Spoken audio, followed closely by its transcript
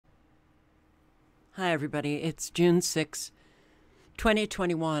Hi, everybody. It's June 6,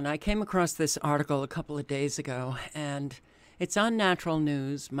 2021. I came across this article a couple of days ago, and it's on Natural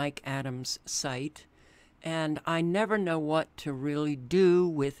News, Mike Adams' site, and I never know what to really do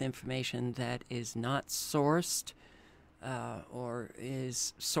with information that is not sourced or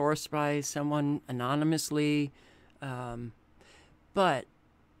is sourced by someone anonymously. But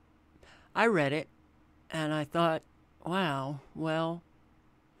I read it, and I thought, wow, well,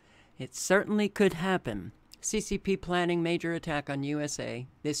 it certainly could happen. CCP planning major attack on USA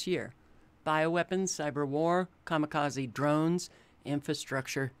this year. Bioweapons, cyber war, kamikaze drones,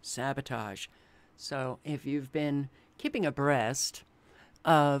 infrastructure sabotage. So if you've been keeping abreast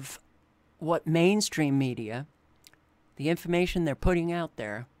of what mainstream media, the information they're putting out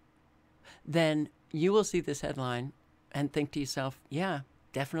there, then you will see this headline and think to yourself, yeah,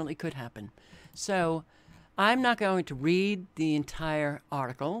 definitely could happen. So I'm not going to read the entire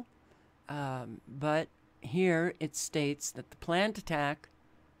article. But here it states that the planned attack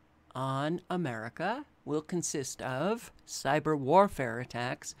on America will consist of cyber warfare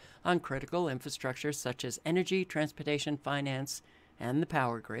attacks on critical infrastructure such as energy, transportation, finance, and the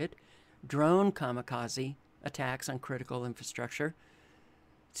power grid, drone kamikaze attacks on critical infrastructure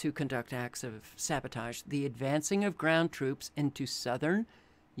to conduct acts of sabotage, the advancing of ground troops into southern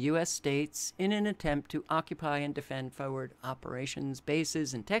U.S. states in an attempt to occupy and defend forward operations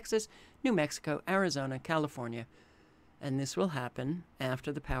bases in Texas, New Mexico, Arizona, California. And this will happen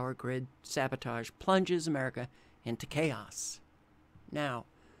after the power grid sabotage plunges America into chaos. Now,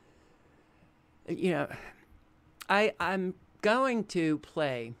 I'm going to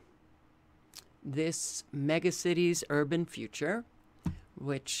play this Megacities Urban Future,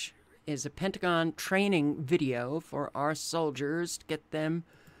 which is a Pentagon training video for our soldiers to get them,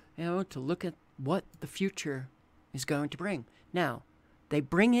 to look at what the future is going to bring. Now, they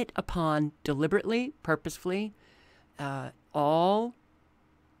bring it upon deliberately, purposefully. All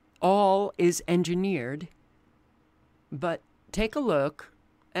is engineered. But take a look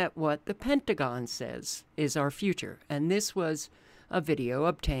at what the Pentagon says is our future. And this was a video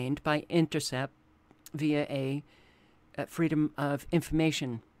obtained by Intercept via a Freedom of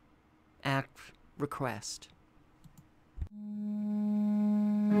Information Act request.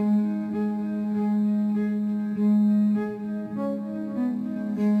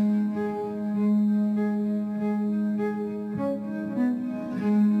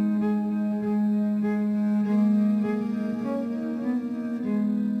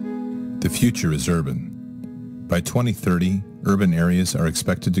 The future is urban. By 2030, urban areas are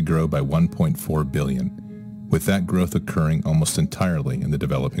expected to grow by 1.4 billion, with that growth occurring almost entirely in the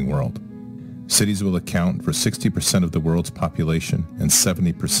developing world. Cities will account for 60% of the world's population and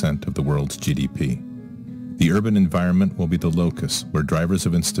 70% of the world's GDP. The urban environment will be the locus where drivers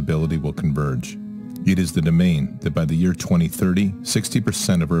of instability will converge. It is the domain that by the year 2030,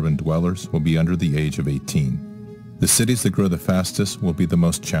 60% of urban dwellers will be under the age of 18. The cities that grow the fastest will be the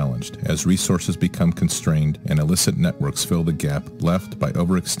most challenged as resources become constrained and illicit networks fill the gap left by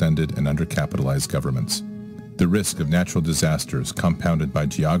overextended and undercapitalized governments. The risk of natural disasters compounded by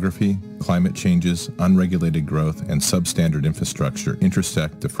geography, climate changes, unregulated growth, and substandard infrastructure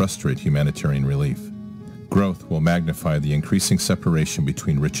intersect to frustrate humanitarian relief. Growth will magnify the increasing separation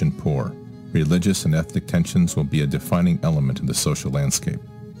between rich and poor. Religious and ethnic tensions will be a defining element in the social landscape.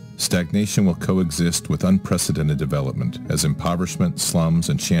 Stagnation will coexist with unprecedented development as impoverishment, slums,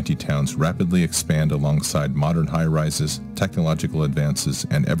 and shantytowns rapidly expand alongside modern high-rises, technological advances,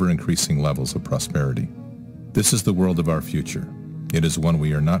 and ever-increasing levels of prosperity. This is the world of our future. It is one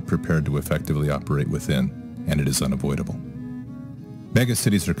we are not prepared to effectively operate within, and it is unavoidable.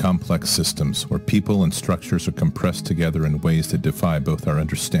 Megacities are complex systems where people and structures are compressed together in ways that defy both our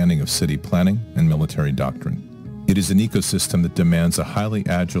understanding of city planning and military doctrine. It is an ecosystem that demands a highly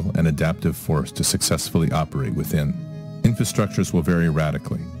agile and adaptive force to successfully operate within. Infrastructures will vary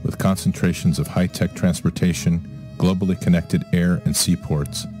radically, with concentrations of high-tech transportation, globally connected air and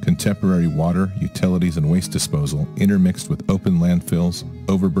seaports, contemporary water, utilities, and waste disposal intermixed with open landfills,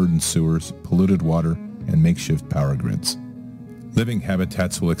 overburdened sewers, polluted water, and makeshift power grids. Living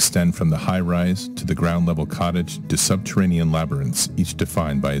habitats will extend from the high-rise to the ground-level cottage to subterranean labyrinths, each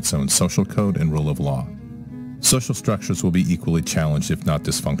defined by its own social code and rule of law. Social structures will be equally challenged if not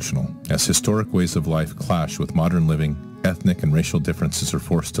dysfunctional, as historic ways of life clash with modern living, ethnic and racial differences are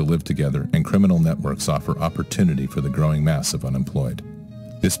forced to live together, and criminal networks offer opportunity for the growing mass of unemployed.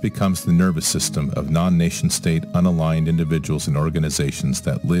 This becomes the nervous system of non-nation-state, unaligned individuals and organizations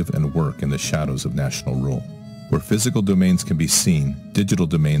that live and work in the shadows of national rule. Where physical domains can be seen, digital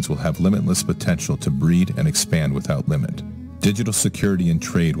domains will have limitless potential to breed and expand without limit. Digital security and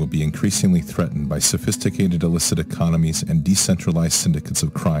trade will be increasingly threatened by sophisticated illicit economies and decentralized syndicates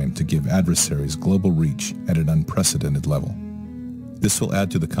of crime to give adversaries global reach at an unprecedented level. This will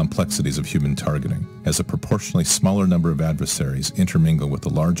add to the complexities of human targeting, as a proportionally smaller number of adversaries intermingle with a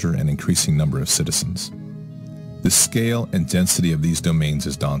larger and increasing number of citizens. The scale and density of these domains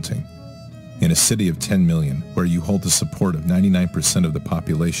is daunting. In a city of 10 million, where you hold the support of 99% of the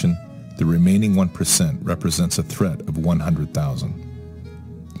population, the remaining 1% represents a threat of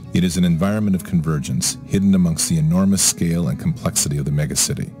 100,000. It is an environment of convergence hidden amongst the enormous scale and complexity of the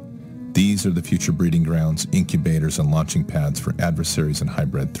megacity. These are the future breeding grounds, incubators, and launching pads for adversaries and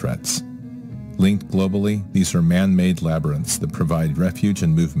hybrid threats. Linked globally, these are man-made labyrinths that provide refuge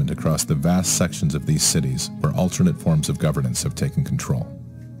and movement across the vast sections of these cities where alternate forms of governance have taken control.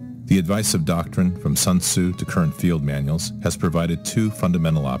 The advice of doctrine, from Sun Tzu to current field manuals, has provided two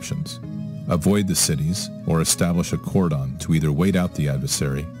fundamental options. Avoid the cities, or establish a cordon to either wait out the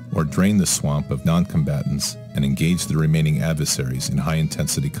adversary or drain the swamp of non-combatants and engage the remaining adversaries in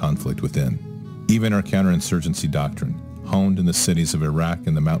high-intensity conflict within. Even our counterinsurgency doctrine, honed in the cities of Iraq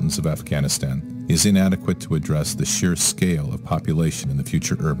and the mountains of Afghanistan, is inadequate to address the sheer scale of population in the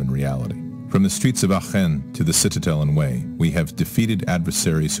future urban reality. From the streets of Aachen to the Citadel and Way, we have defeated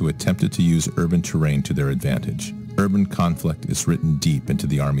adversaries who attempted to use urban terrain to their advantage. Urban conflict is written deep into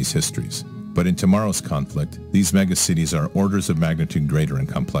the Army's histories. But in tomorrow's conflict, these megacities are orders of magnitude greater in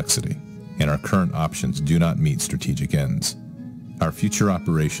complexity, and our current options do not meet strategic ends. Our future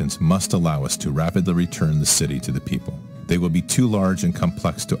operations must allow us to rapidly return the city to the people. They will be too large and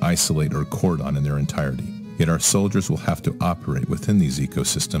complex to isolate or cordon in their entirety. Yet our soldiers will have to operate within these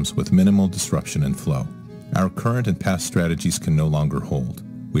ecosystems with minimal disruption and flow. Our current and past strategies can no longer hold.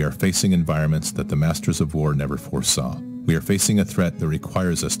 We are facing environments that the masters of war never foresaw. We are facing a threat that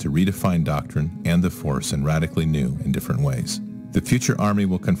requires us to redefine doctrine and the force in radically new and different ways. The future Army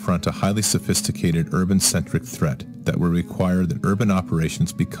will confront a highly sophisticated urban-centric threat that will require that urban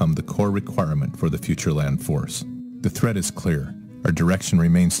operations become the core requirement for the future land force. The threat is clear. Our direction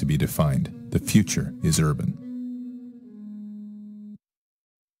remains to be defined. The future is urban.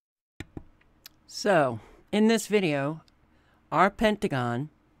 So, in this video, our Pentagon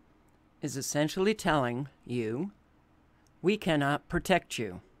is essentially telling you, we cannot protect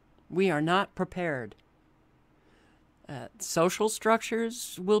you. We are not prepared. Social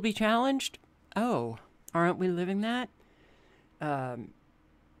structures will be challenged. Oh, aren't we living that?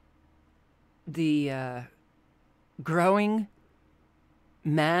 The growing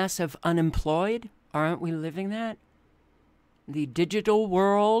mass of unemployed, aren't we living that? The digital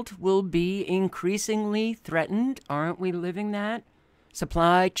world will be increasingly threatened, aren't we living that?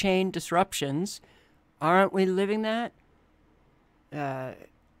 Supply chain disruptions, aren't we living that?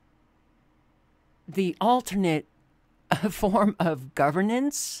 The alternate form of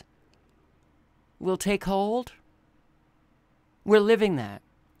governance will take hold. We're living that.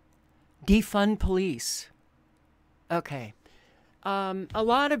 Defund police. Okay. A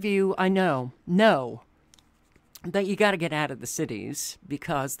lot of you, I know that you got to get out of the cities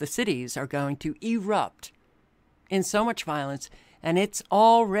because the cities are going to erupt in so much violence, and it's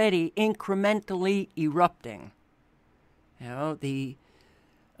already incrementally erupting. You know, the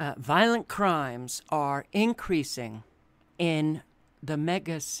violent crimes are increasing in the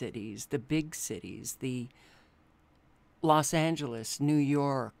mega cities, the big cities, the Los Angeles, New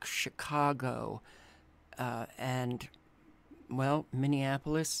York, Chicago, and, well,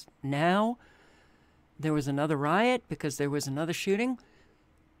 Minneapolis. Now, there was another riot because there was another shooting.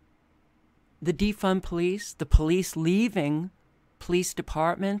 The defund police, the police leaving police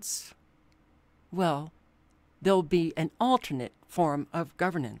departments, well, there'll be an alternate form of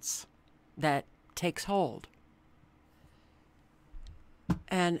governance that takes hold.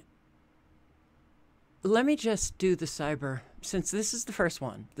 And let me just do the cyber, since this is the first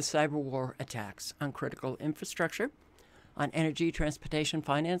one, the cyber war attacks on critical infrastructure, on energy, transportation,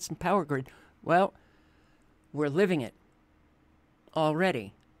 finance, and power grid. Well, we're living it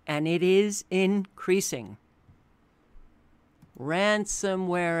already, and it is increasing.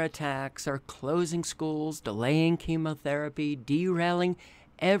 Ransomware attacks are closing schools, delaying chemotherapy, derailing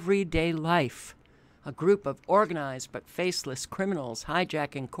everyday life. A group of organized but faceless criminals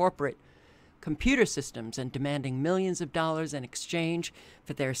hijacking corporate computer systems and demanding millions of dollars in exchange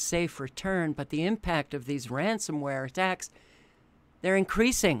for their safe return. But the impact of these ransomware attacks, they're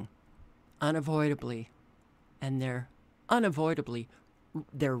increasing unavoidably. And they're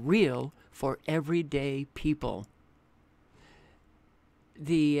real for everyday people.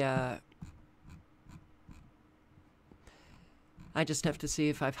 I just have to see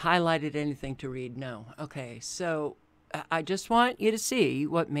if I've highlighted anything to read. No. Okay, so I just want you to see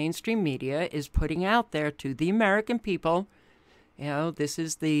what mainstream media is putting out there to the American people. You know, this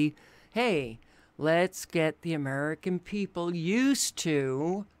is the, hey, let's get the American people used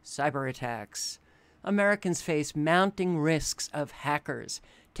to cyber attacks. Americans face mounting risks of hackers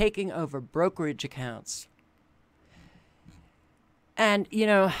taking over brokerage accounts. And, you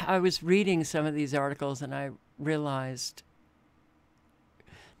know, I was reading some of these articles and I realized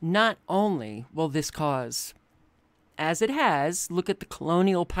not only will this cause, as it has, look at the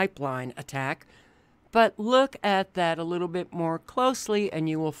Colonial Pipeline attack, but look at that a little bit more closely and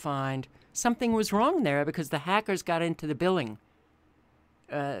you will find something was wrong there because the hackers got into the billing.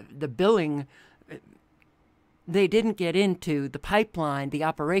 They didn't get into the pipeline, the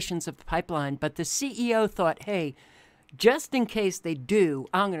operations of the pipeline, but the CEO thought, hey, just in case they do,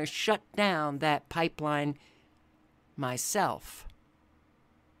 I'm going to shut down that pipeline myself,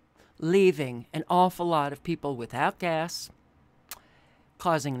 leaving an awful lot of people without gas,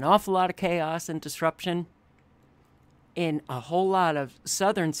 causing an awful lot of chaos and disruption in a whole lot of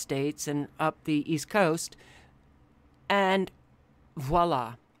southern states and up the East Coast. And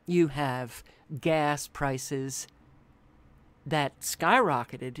voila, you have gas prices that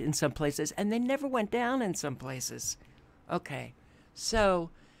skyrocketed in some places, and they never went down in some places. Okay,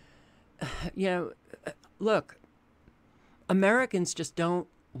 so, you know, look, Americans just don't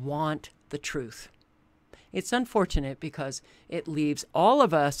want the truth. It's unfortunate because it leaves all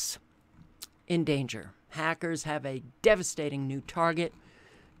of us in danger. Hackers have a devastating new target.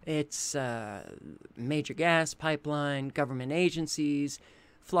 It's major gas pipeline, government agencies,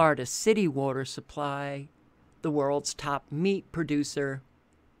 Florida City Water Supply, the world's top meat producer.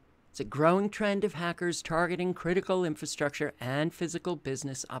 It's a growing trend of hackers targeting critical infrastructure and physical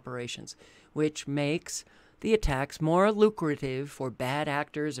business operations, which makes the attacks more lucrative for bad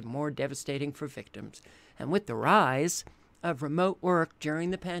actors and more devastating for victims. And with the rise of remote work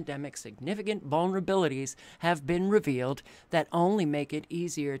during the pandemic, significant vulnerabilities have been revealed that only make it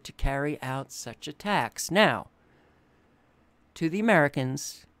easier to carry out such attacks. Now, to the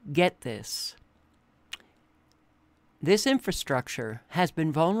Americans, get this. This infrastructure has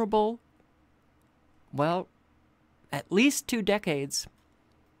been vulnerable, well, at least 2 decades.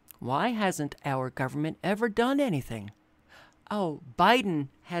 Why hasn't our government ever done anything? Oh, Biden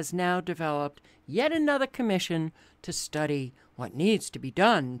has now developed yet another commission to study what needs to be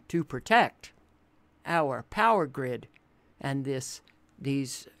done to protect our power grid and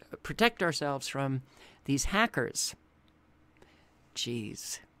protect ourselves from these hackers.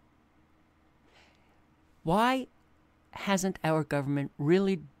 Jeez. Why hasn't our government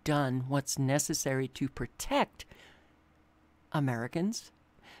really done what's necessary to protect Americans?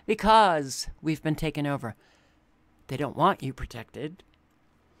 Because we've been taken over. They don't want you protected.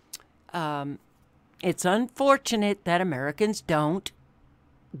 It's unfortunate that Americans don't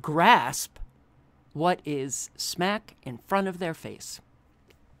grasp what is smack in front of their face.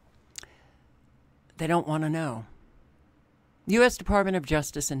 They don't want to know. U.S. Department of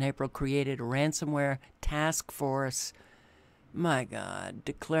Justice in April created a ransomware task force, my God,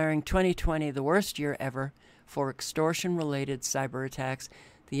 declaring 2020 the worst year ever for extortion-related cyber attacks.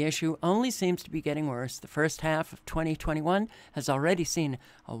 The issue only seems to be getting worse. The first half of 2021 has already seen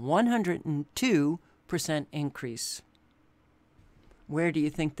a 102% increase. Where do you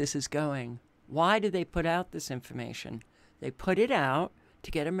think this is going? Why do they put out this information? They put it out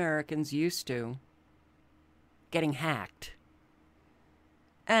to get Americans used to getting hacked.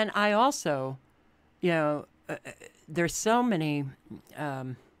 And I also, there's so many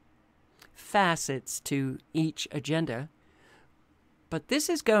facets to each agenda. But this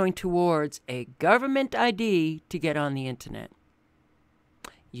is going towards a government ID to get on the internet.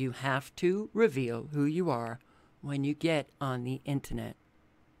 You have to reveal who you are when you get on the internet.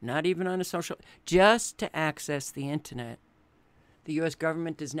 Not even on a social, just to access the internet. The U.S.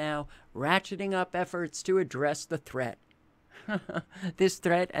 government is now ratcheting up efforts to address the threat. This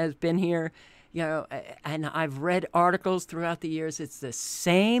threat has been here, and I've read articles throughout the years. It's the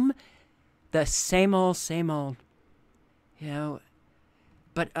same old.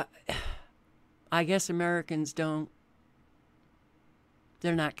 But I guess Americans they're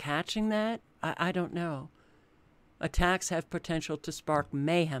not catching that. I don't know. Attacks have potential to spark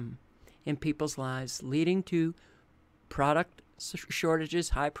mayhem in people's lives, leading to product shortages,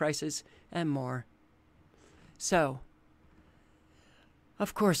 high prices, and more. So,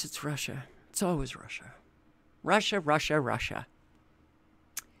 of course, it's Russia. It's always Russia. Russia.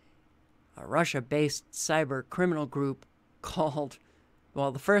 A Russia-based cyber criminal group called,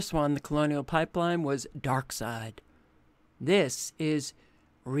 well, the first one, the Colonial Pipeline, was DarkSide. This is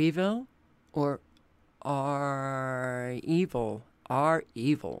Revil or are evil. Are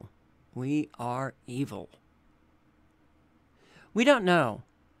evil. We are evil. We don't know.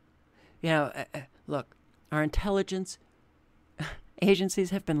 Look, our intelligence agencies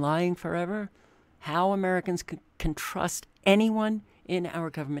have been lying forever. How Americans can trust anyone in our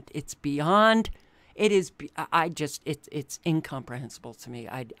government, it's beyond. It's incomprehensible to me.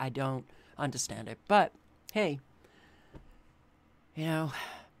 I don't understand it. But hey,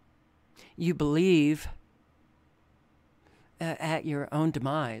 you believe at your own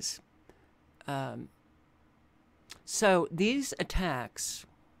demise. So these attacks,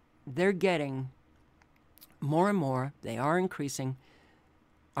 they're getting more and more. They are increasing.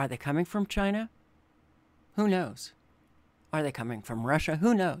 Are they coming from China? Who knows? Are they coming from Russia?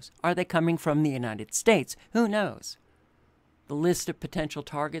 Who knows? Are they coming from the United States? Who knows? The list of potential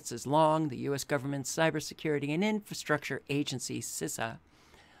targets is long. The U.S. government's Cybersecurity and Infrastructure Agency, CISA,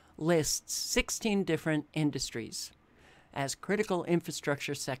 lists 16 different industries as critical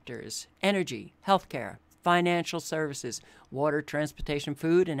infrastructure sectors: energy, healthcare, financial services, water, transportation,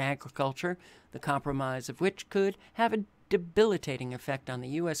 food, and agriculture, the compromise of which could have a debilitating effect on the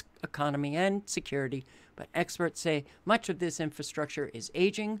U.S. economy and security. But experts say much of this infrastructure is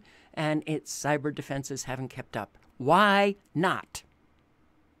aging and its cyber defenses haven't kept up. Why not?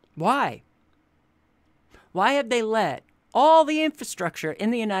 Why? Why have they let all the infrastructure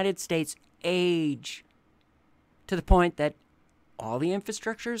in the United States age to the point that all the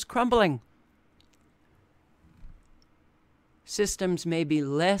infrastructure is crumbling? Systems may be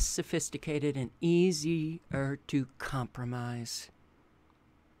less sophisticated and easier to compromise.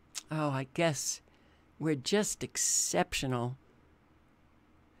 Oh, I guess we're just exceptional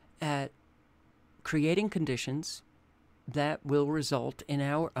at creating conditions that will result in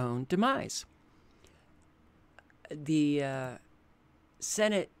our own demise. The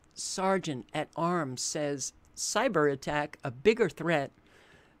Senate Sergeant at Arms says Cyberattack a bigger threat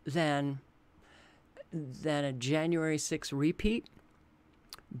than a January 6th repeat?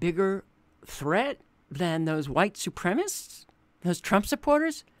 Bigger threat than those white supremacists? Those Trump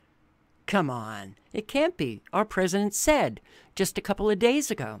supporters? Come on. It can't be. Our president said just a couple of days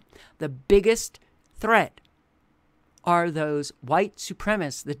ago, the biggest threat are those white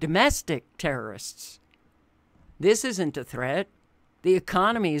supremacists, the domestic terrorists. This isn't a threat. The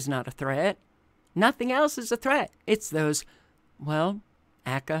economy is not a threat. Nothing else is a threat. It's those,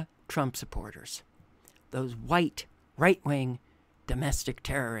 ACA Trump supporters. Those white, right-wing domestic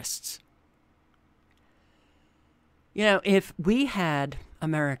terrorists. If we had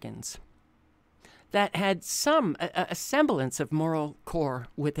Americans that had a semblance of moral core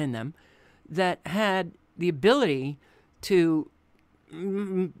within them, that had the ability to,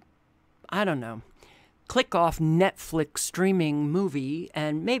 click off Netflix streaming movie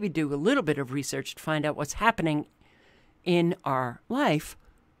and maybe do a little bit of research to find out what's happening in our life,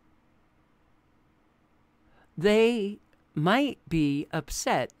 they might be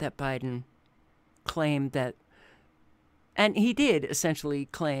upset that Biden claimed that, and he did essentially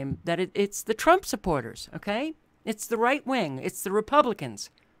claim that it's the Trump supporters, okay? It's the right wing. It's the Republicans.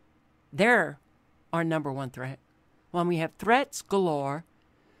 They're our number one threat. When we have threats galore,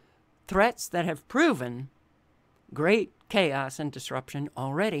 threats that have proven great chaos and disruption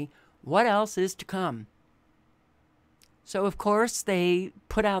already, what else is to come? So, of course, they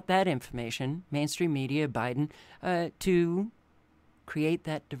put out that information, mainstream media, Biden, to create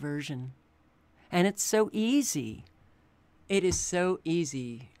that diversion. And it's so easy. It is so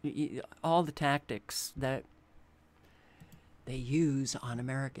easy. All the tactics that they use on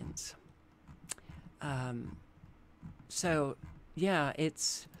Americans.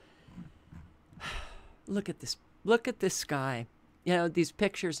 It's... Look at this. Look at this sky. These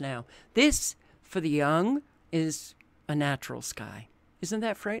pictures now. This, for the young, is a natural sky. Isn't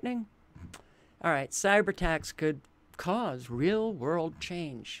that frightening? All right, cyber attacks could cause real-world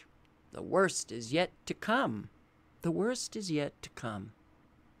change. The worst is yet to come. The worst is yet to come.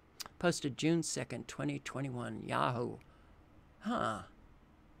 Posted June 2nd, 2021, Yahoo.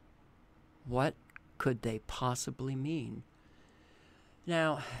 What could they possibly mean?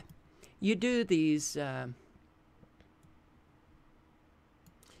 Now, you do these,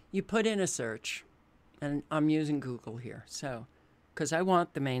 you put in a search, and I'm using Google here, so, because I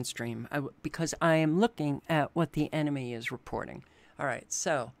want the mainstream, because I am looking at what the enemy is reporting. All right,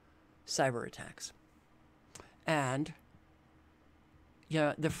 so, cyber attacks. And,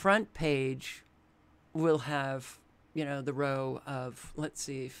 the front page will have, the row of, let's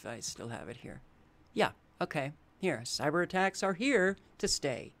see if I still have it here. Yeah, okay, here, cyber attacks are here to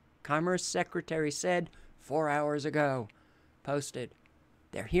stay. Commerce Secretary said 4 hours ago. Posted.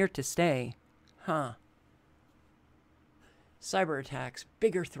 They're here to stay. Cyber attacks,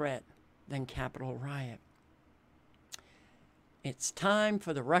 bigger threat than Capitol riot. It's time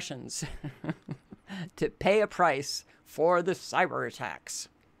for the Russians to pay a price for the cyber attacks.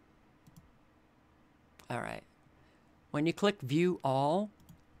 All right. When you click View All,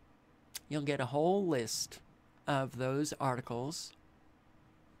 you'll get a whole list of those articles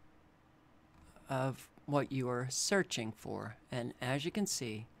of what you are searching for. And as you can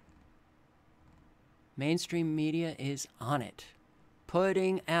see, mainstream media is on it,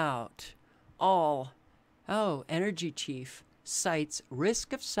 putting out all, energy chief cites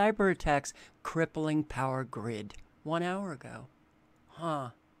risk of cyber attacks crippling power grid 1 hour ago.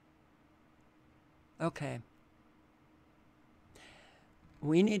 Okay.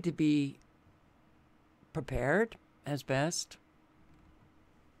 We need to be prepared as best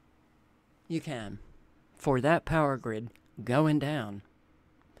you can for that power grid going down.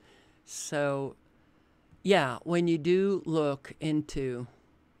 So, yeah, when you do look into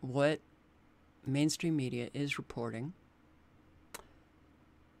what mainstream media is reporting,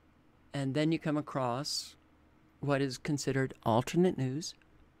 and then you come across what is considered alternate news,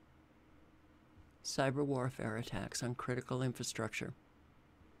 cyber warfare attacks on critical infrastructure,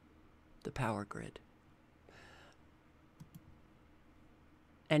 the power grid.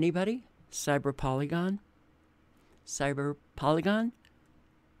 Anybody? Cyber Polygon? Cyber Polygon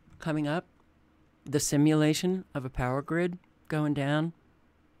coming up? The simulation of a power grid going down?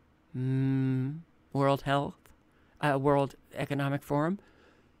 World Economic Forum?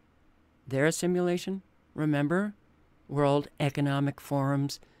 Their simulation? Remember? World Economic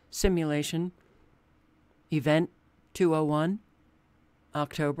Forum's simulation. Event 201,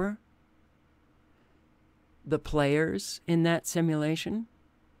 October. The players in that simulation,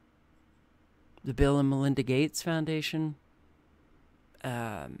 the Bill and Melinda Gates Foundation,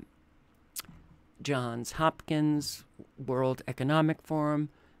 Johns Hopkins, World Economic Forum,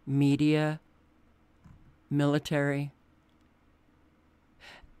 media, military.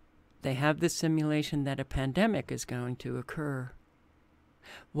 They have this simulation that a pandemic is going to occur.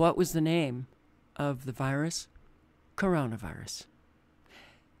 What was the name of the virus? Coronavirus.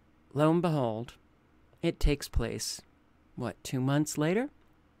 Lo and behold, it takes place, 2 months later?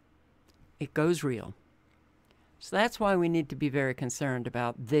 It goes real. So that's why we need to be very concerned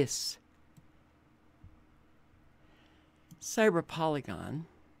about this. Cyber Polygon,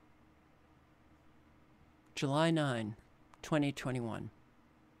 July 9, 2021.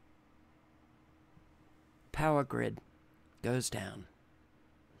 Power grid goes down.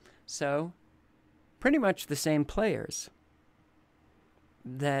 So, pretty much the same players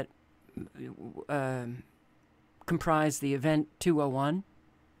that comprise the Event 201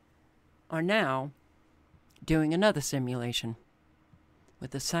 are now doing another simulation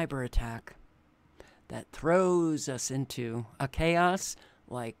with a cyber attack that throws us into a chaos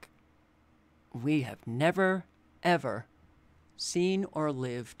like we have never, ever seen or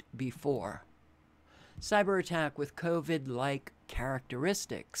lived before. Cyber attack with COVID-like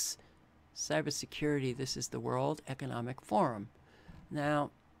characteristics. Cybersecurity, this is the World Economic Forum.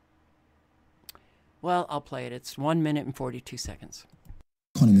 Now, well, I'll play it. It's 1 minute and 42 seconds.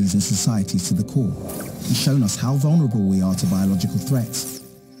 Economies and societies to the core and shown us how vulnerable we are to biological threats.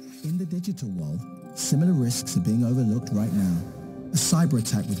 In the digital world, similar risks are being overlooked right now. A cyber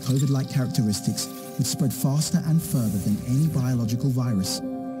attack with COVID-like characteristics would spread faster and further than any biological virus.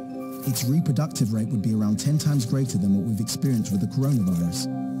 Its reproductive rate would be around 10 times greater than what we've experienced with the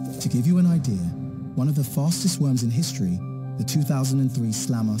coronavirus. To give you an idea, one of the fastest worms in history, the 2003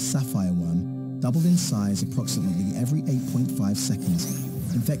 Slammer sapphire worm, doubled in size approximately every 8.5 seconds,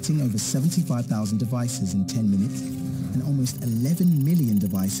 infecting over 75,000 devices in 10 minutes and almost 11 million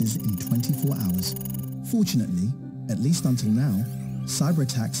devices in 24 hours. Fortunately, at least until now, cyber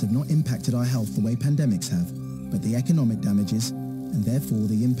attacks have not impacted our health the way pandemics have, but the economic damages, and therefore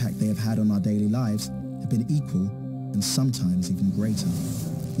the impact they have had on our daily lives, have been equal and sometimes even greater.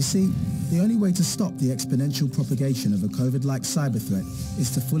 You see, the only way to stop the exponential propagation of a COVID-like cyber threat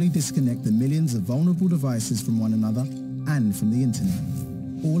is to fully disconnect the millions of vulnerable devices from one another and from the internet.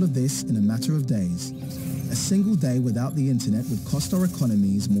 All of this in a matter of days. A single day without the internet would cost our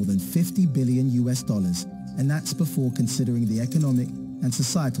economies more than $50 billion US, and that's before considering the economic and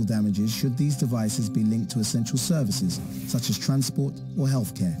societal damages should these devices be linked to essential services such as transport or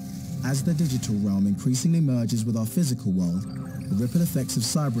healthcare. As the digital realm increasingly merges with our physical world, the ripple effects of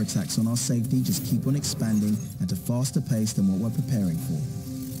cyber attacks on our safety just keep on expanding at a faster pace than what we're preparing for.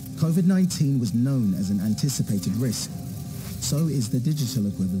 COVID-19 was known as an anticipated risk. So is the digital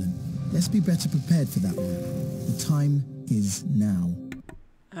equivalent. Let's be better prepared for that one. The time is now.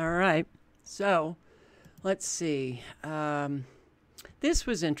 All right. So, Let's see. This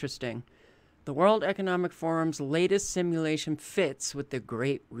was interesting. The World Economic Forum's latest simulation fits with the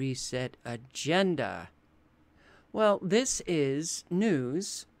Great Reset agenda. Well, this is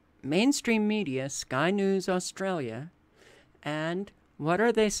news, mainstream media, Sky News Australia. And what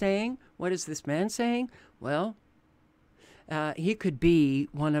are they saying? What is this man saying? Well, he could be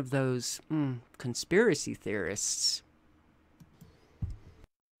one of those conspiracy theorists.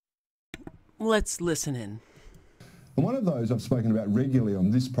 Let's listen in. And one of those I've spoken about regularly on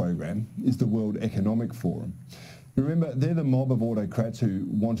this program is the World Economic Forum. Remember, they're the mob of autocrats who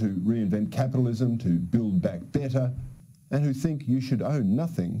want to reinvent capitalism, to build back better, and who think you should own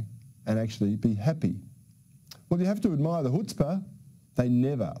nothing and actually be happy. Well, you have to admire the chutzpah. They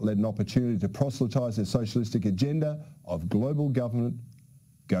never let an opportunity to proselytise their socialistic agenda of global government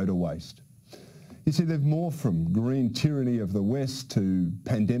go to waste. You see, they've morphed from green tyranny of the West to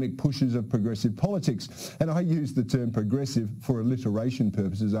pandemic pushes of progressive politics. And I use the term progressive for alliteration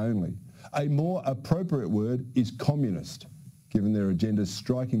purposes only. A more appropriate word is communist, given their agenda's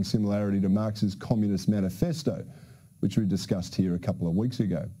striking similarity to Marx's Communist Manifesto, which we discussed here a couple of weeks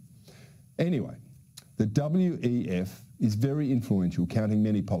ago. Anyway, the WEF is very influential, counting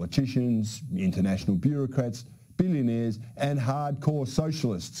many politicians, international bureaucrats, billionaires and hardcore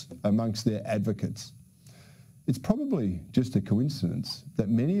socialists amongst their advocates. It's probably just a coincidence that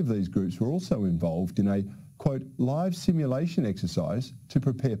many of these groups were also involved in a, quote, live simulation exercise to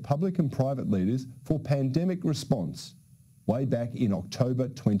prepare public and private leaders for pandemic response way back in October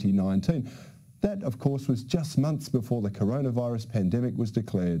 2019. That, of course, was just months before the coronavirus pandemic was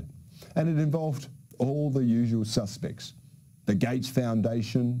declared. And it involved all the usual suspects: the Gates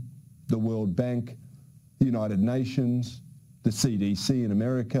Foundation, the World Bank, the United Nations, the CDC in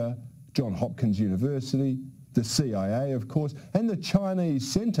America, Johns Hopkins University, the CIA, of course, and the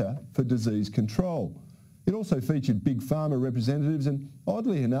Chinese Centre for Disease Control. It also featured big pharma representatives and,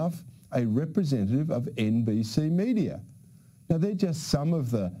 oddly enough, a representative of NBC Media. Now, they're just some of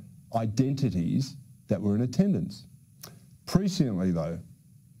the identities that were in attendance. Presciently, though,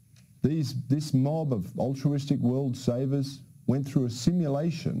 this mob of altruistic world savers went through a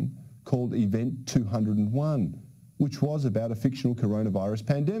simulation called Event 201, which was about a fictional coronavirus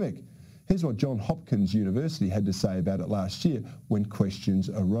pandemic. Here's what Johns Hopkins University had to say about it last year when questions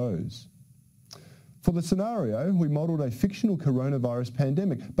arose. For the scenario, we modelled a fictional coronavirus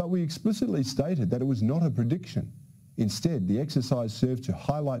pandemic, but we explicitly stated that it was not a prediction. Instead, the exercise served to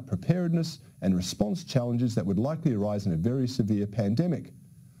highlight preparedness and response challenges that would likely arise in a very severe pandemic.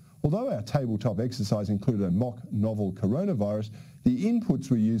 Although our tabletop exercise included a mock novel coronavirus, the inputs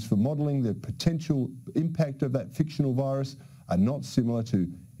we used for modelling the potential impact of that fictional virus are not similar to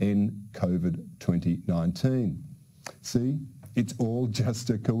nCoV 2019. See, it's all just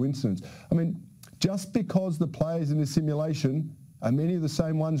a coincidence. I mean, just because the players in the simulation are many of the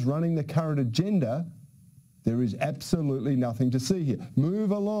same ones running the current agenda, there is absolutely nothing to see here. Move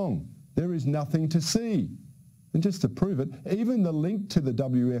along. There is nothing to see. And just to prove it, even the link to the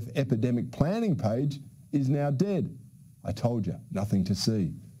WF epidemic planning page is now dead. I told you, nothing to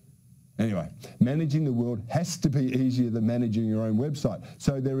see. Anyway, managing the world has to be easier than managing your own website,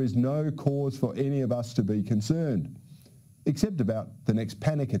 so there is no cause for any of us to be concerned, except about the next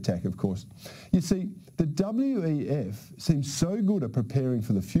panic attack, of course. You see, the WEF seems so good at preparing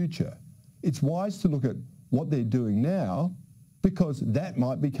for the future, it's wise to look at what they're doing now, because that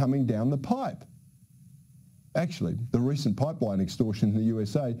might be coming down the pipe. Actually, the recent pipeline extortion in the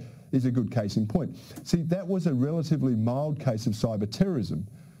USA is a good case in point. See, that was a relatively mild case of cyber terrorism.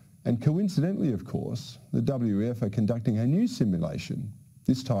 And coincidentally, of course, the WEF are conducting a new simulation,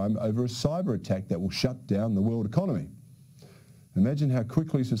 this time over a cyber attack that will shut down the world economy. Imagine how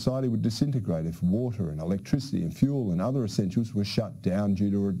quickly society would disintegrate if water and electricity and fuel and other essentials were shut down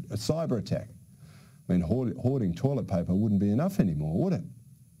due to a cyber attack. I mean, hoarding toilet paper wouldn't be enough anymore, would it?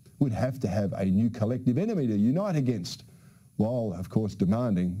 We'd have to have a new collective enemy to unite against, while, of course,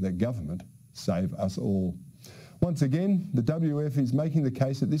 demanding that government save us all. Once again, the WF is making the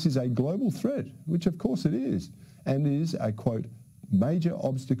case that this is a global threat, which of course it is, and is a, quote, major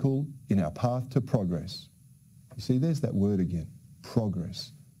obstacle in our path to progress. You see, there's that word again,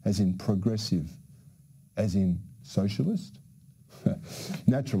 progress, as in progressive, as in socialist.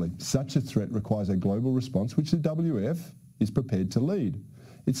 Naturally, such a threat requires a global response, which the WF is prepared to lead.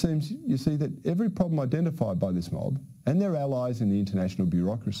 It seems, you see, that every problem identified by this mob and their allies in the international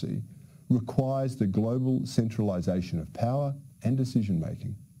bureaucracy requires the global centralisation of power and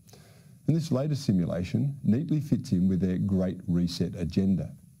decision-making. And this latest simulation neatly fits in with their Great Reset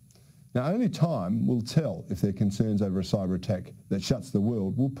agenda. Now, only time will tell if their concerns over a cyber attack that shuts the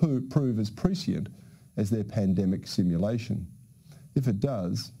world will prove as prescient as their pandemic simulation. If it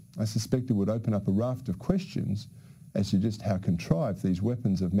does, I suspect it would open up a raft of questions as to just how contrived these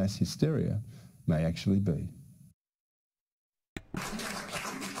weapons of mass hysteria may actually be.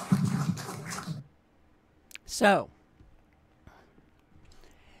 So,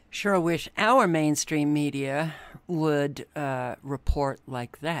 sure wish our mainstream media would report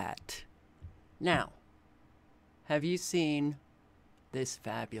like that. Now, have you seen this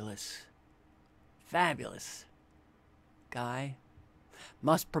fabulous guy?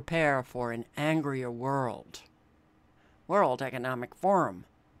 Must prepare for an angrier world. World Economic Forum.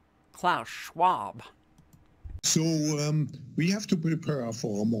 Klaus Schwab. So we have to prepare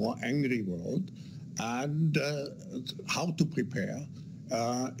for a more angry world. And how to prepare?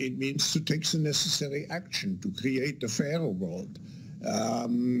 It means to take the necessary action to create a fairer world,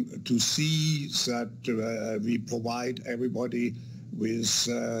 to see that we provide everybody with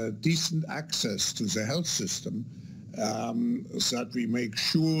decent access to the health system, that we make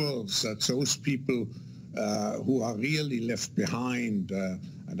sure that those people who are really left behind,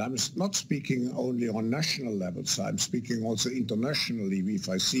 and I'm not speaking only on national levels, I'm speaking also internationally. If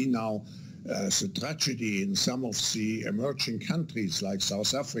I see now the tragedy in some of the emerging countries like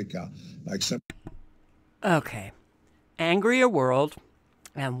South Africa, like some... Okay. Angrier world,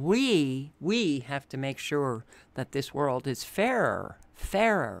 and we have to make sure that this world is fairer.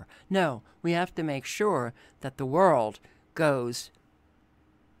 No, we have to make sure that the world goes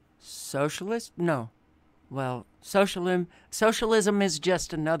socialist? No. Well, socialism is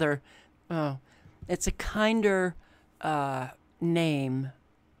just another, it's a kinder name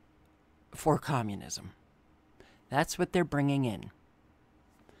for communism. That's what they're bringing in.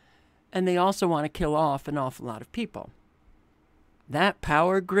 And they also want to kill off an awful lot of people. That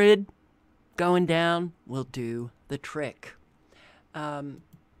power grid going down will do the trick. You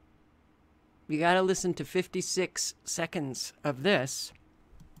got to listen to 56 seconds of this.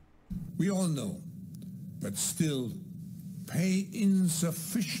 We all know, but still pay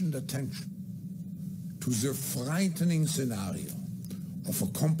insufficient attention to the frightening scenario of a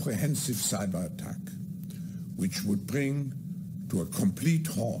comprehensive cyber attack, which would bring to a complete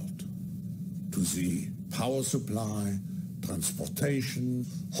halt to the power supply, transportation,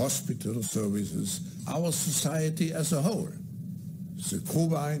 hospital services, our society as a whole. The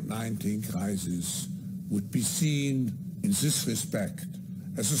COVID-19 crisis would be seen in this respect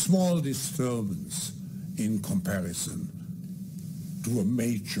as a small disturbance in comparison to a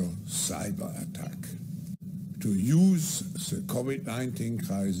major cyber attack. To use the COVID-19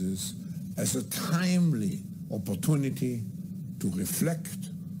 crisis as a timely opportunity to reflect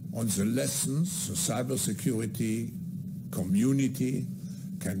on the lessons the cybersecurity community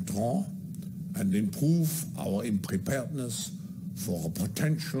can draw and improve our preparedness for a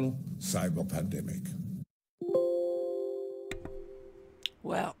potential cyber pandemic.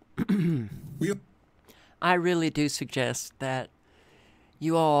 Well, I really do suggest that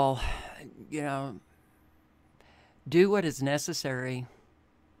you all, do what is necessary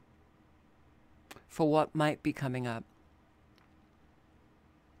for what might be coming up.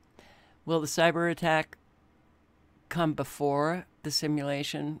 Will the cyber attack come before the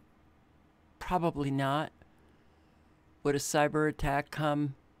simulation? Probably not. Would a cyber attack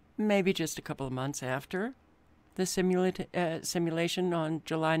come maybe just a couple of months after the simulation on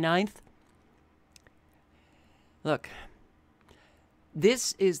July 9th? Look,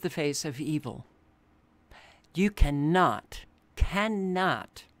 this is the face of evil. You cannot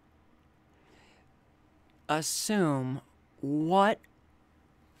assume what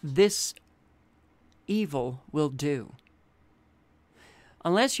this evil will do.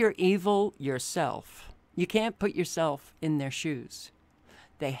 Unless you're evil yourself, you can't put yourself in their shoes.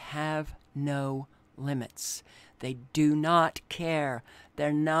 They have no limits. They do not care.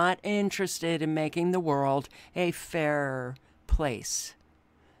 They're not interested in making the world a fairer place.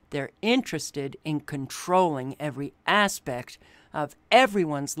 They're interested in controlling every aspect of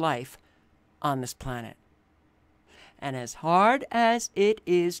everyone's life on this planet. And as hard as it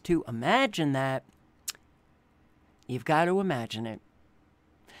is to imagine that, you've got to imagine it.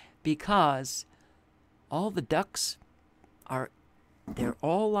 Because all the ducks they're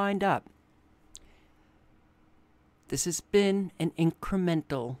all lined up. This has been an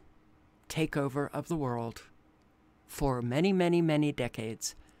incremental takeover of the world for many, many, many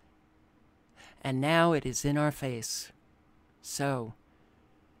decades. And now it is in our face. So,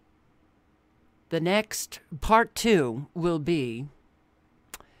 the next part 2 will be,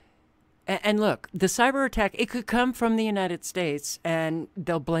 and look, the cyber attack, it could come from the United States and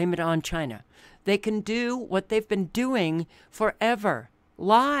they'll blame it on China. They can do what they've been doing forever.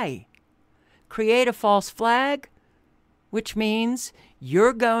 Lie. create a false flag, which means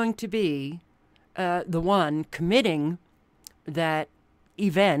you're going to be the one committing that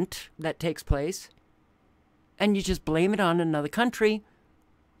event that takes place, and you just blame it on another country.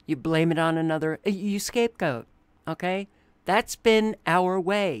 You blame it on another, you scapegoat, okay? That's been our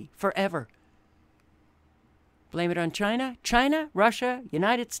way forever. Blame it on China. China, Russia,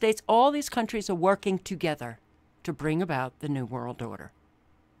 United States, all these countries are working together to bring about the New World Order.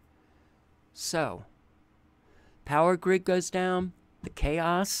 So, power grid goes down, the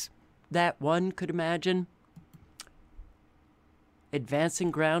chaos that one could imagine,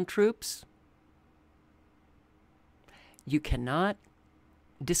 advancing ground troops. You cannot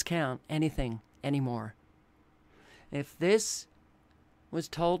discount anything anymore. If this was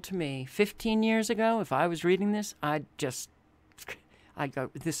told to me 15 years ago, if I was reading this, I'd go,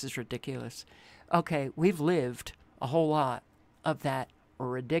 this is ridiculous. Okay, we've lived a whole lot of that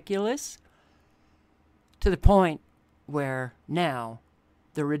ridiculous to the point where now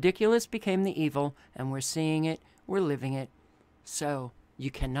the ridiculous became the evil, and we're seeing it, we're living it. So you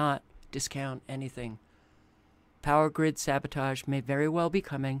cannot discount anything. Power grid sabotage may very well be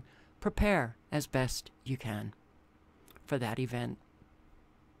coming. Prepare as best you can for that event.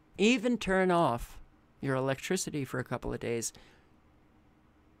 Even turn off your electricity for a couple of days.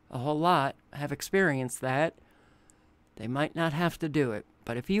 A whole lot have experienced that. They might not have to do it,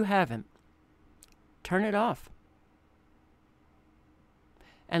 but if you haven't, turn it off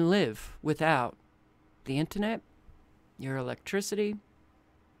and live without the internet, your electricity.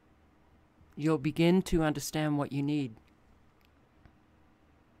 You'll begin to understand what you need.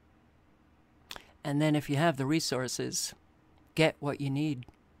 And then if you have the resources, get what you need.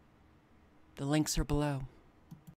 The links are below.